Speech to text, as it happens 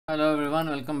Hello everyone,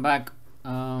 welcome back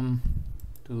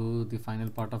to the final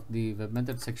part of the web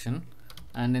method section,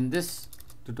 and in this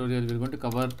tutorial we're going to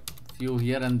cover few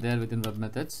here and there within web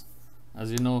methods. As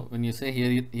you know, when you say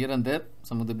here and there,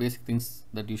 some of the basic things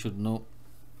that you should know,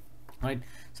 right?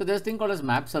 So there's a thing called as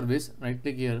map service. Right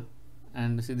click here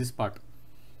and see this part.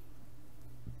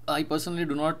 I personally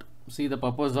do not see the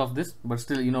purpose of this, but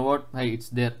still, you know what, hey, it's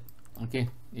there. Okay,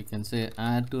 you can say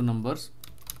add two numbers.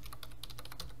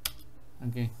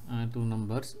 Okay, two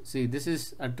numbers. See, this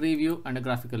is a tree view and a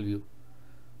graphical view.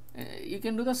 You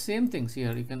can do the same things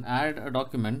here. You can add a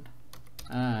document,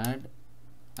 add,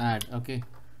 okay,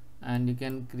 and you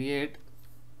can create.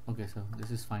 Okay, so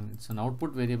this is fine. It's an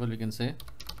output variable. We can say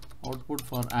output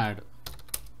for add,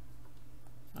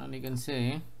 and you can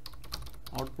say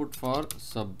output for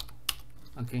sub.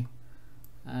 Okay,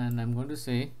 and I'm going to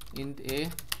say int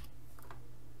a,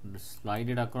 slide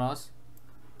it across,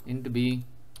 int b,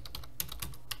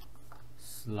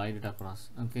 slide it across.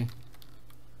 Okay,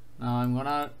 now I'm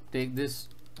gonna take this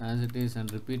as it is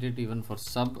and repeat it even for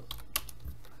sub.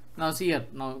 Now see here,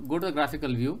 now go to the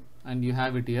graphical view and you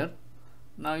have it here.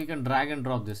 Now you can drag and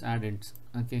drop this, add ints.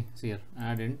 Okay, see here,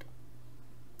 add int,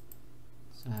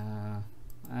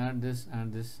 add this,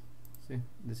 see,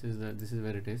 this is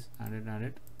where it is, add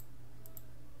it.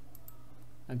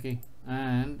 Okay,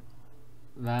 and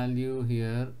value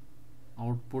here,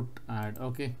 output add.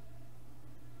 Okay,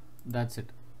 that's it.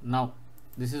 Now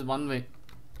this is one way.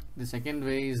 The second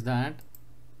way is that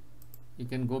you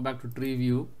can go back to tree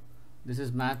view. This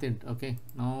is math int. Okay,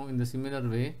 now in the similar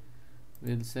way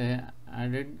we'll say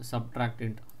added subtract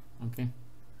int. Okay,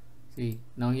 see,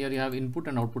 now here you have input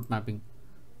and output mapping.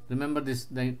 Remember this,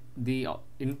 the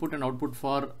input and output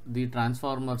for the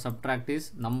transformer subtract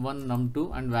is num1,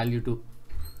 num2 and value 2.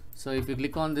 So if you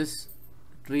click on this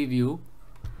tree view,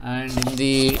 and in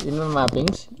the inner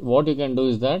mappings, what you can do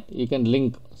is that you can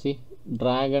link, see,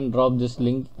 drag and drop this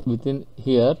link within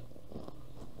here.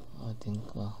 I think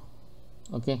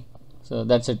okay, so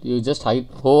that's it. You just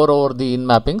hover over the in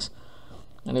mappings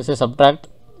and you say subtract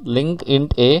link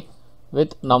int a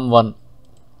with num1.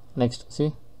 Next,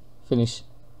 see, finish.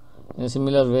 In a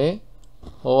similar way,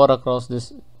 hover across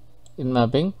this in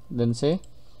mapping, then say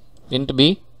int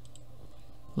b,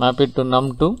 map it to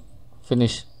num2,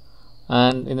 finish.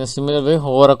 And in a similar way,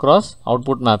 hover across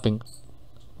output mapping,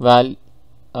 value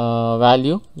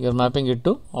you're mapping it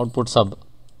to output sub.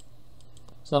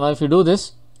 So now if you do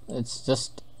this, it's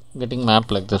just getting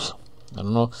mapped like this. I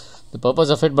don't know the purpose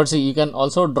of it, but see, you can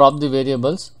also drop the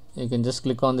variables. You can just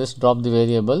click on this, drop the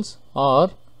variables,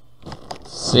 or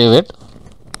save it.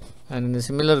 And in a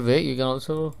similar way, you can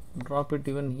also drop it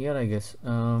even here, I guess.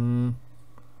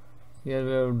 Here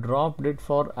we have dropped it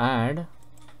for add.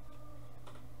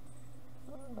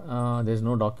 There's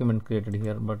no document created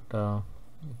here, but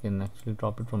you can actually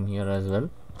drop it from here as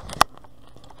well.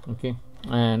 Okay,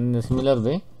 and in a similar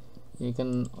way you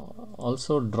can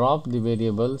also drop the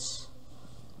variables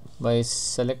by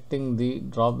selecting the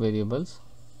drop variables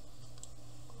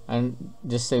and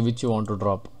just say which you want to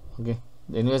drop. Okay,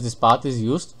 anyways, this path is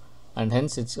used and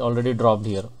hence it's already dropped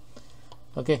here.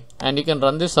 Okay, and you can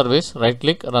run this service, right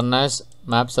click, run as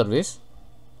map service.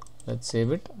 Let's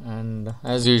save it, and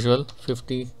as usual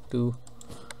 52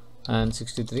 and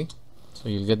 63, so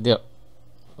you'll get there.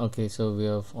 Okay, so we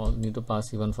have all need to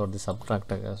pass even for the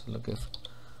subtract as well. Okay,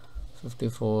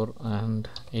 54 and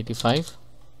 85,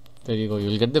 there you go, you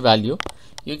will get the value.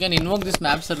 You can invoke this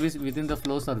map service within the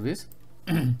flow service.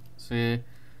 Say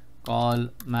call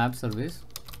map service.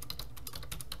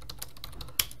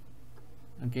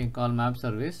 Okay, call map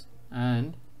service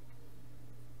and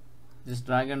just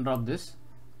drag and drop this,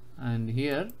 and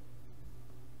here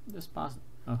just pass,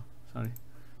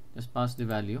 just pass the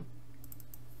value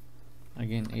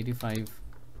again, 85,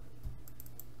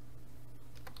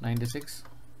 96,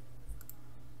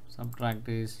 subtract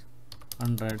is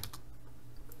 100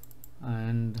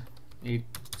 and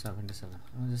 877,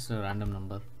 just a random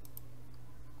number.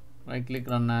 Right click,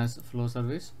 run as flow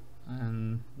service,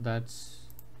 and that's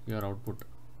your output.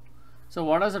 So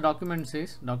what does the document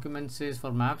says? Document says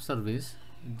for map service,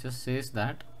 it just says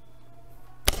that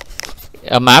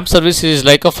a map service is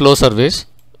like a flow service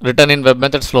written in web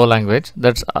methods flow language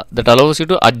that allows you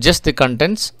to adjust the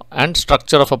contents and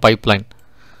structure of a pipeline.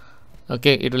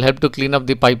 Okay, it will help to clean up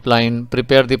the pipeline,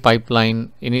 prepare the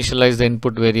pipeline, initialize the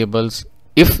input variables.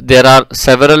 If there are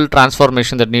several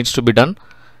transformations that needs to be done,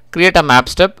 create a map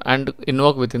step and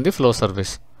invoke within the flow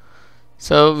service.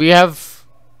 So we have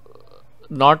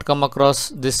not come across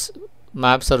this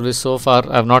map service so far.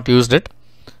 I have not used it,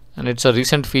 and it's a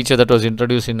recent feature that was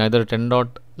introduced in either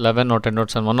 10.11 or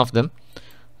 10.7, one of them.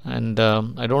 and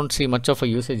I don't see much of a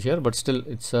usage here, but still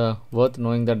it's worth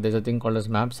knowing that there's a thing called as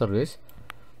map service.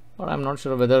 But I'm not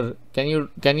sure whether can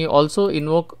you also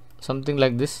invoke something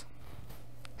like this.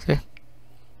 See,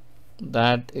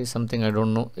 that is something I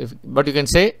don't know if, but you can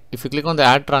say if you click on the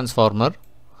add transformer,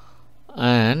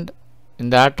 and in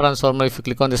the add transformer if you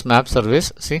click on this map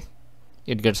service, see,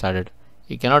 it gets added.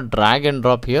 You cannot drag and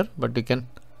drop here, but you can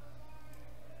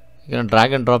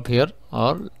drag and drop here,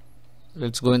 or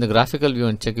let's go in the graphical view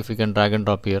and check if you can drag and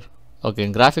drop here. Okay,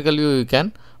 in graphical view you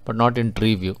can, but not in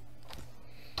tree view.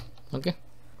 Okay,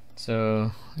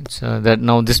 so it's that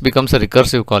now this becomes a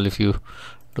recursive call if you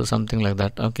do something like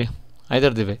that. Okay, either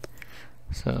the way.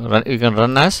 So you can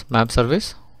run as map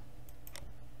service.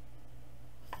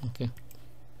 Okay,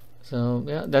 so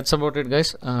yeah, that's about it,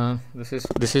 guys.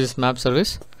 This is map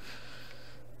service.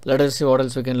 Let us see what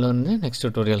else we can learn in the next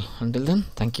tutorial. Until then,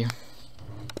 thank you.